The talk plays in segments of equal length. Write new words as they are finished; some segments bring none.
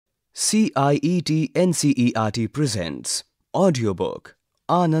CIET NCERT presents audiobook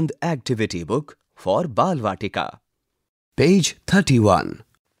Anand Activity Book for Baalvatika. Page 31.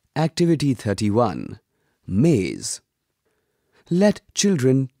 Activity 31. Maze. Let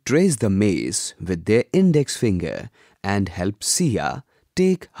children trace the maze with their index finger and help Sia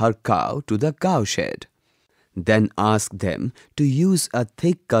take her cow to the cowshed. Then ask them to use a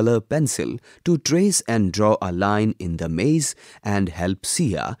thick color pencil to trace and draw a line in the maze and help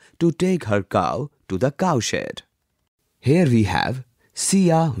Sia to take her cow to the cowshed. Here we have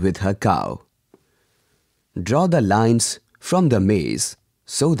Sia with her cow. Draw the lines from the maze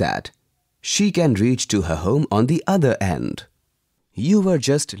so that she can reach to her home on the other end. You were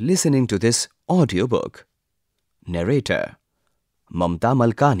just listening to this audiobook. Narrator Mamta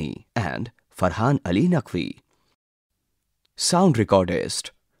Malkani and Farhan Ali Naqvi. Sound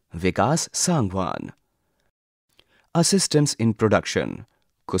recordist Vikas Sangwan. Assistants in production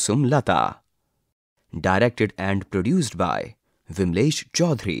Kusum Lata. Directed and produced by Vimlesh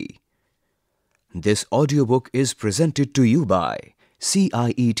Chaudhary. This audiobook is presented to you by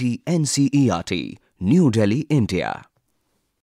CIET NCERT, New Delhi, India.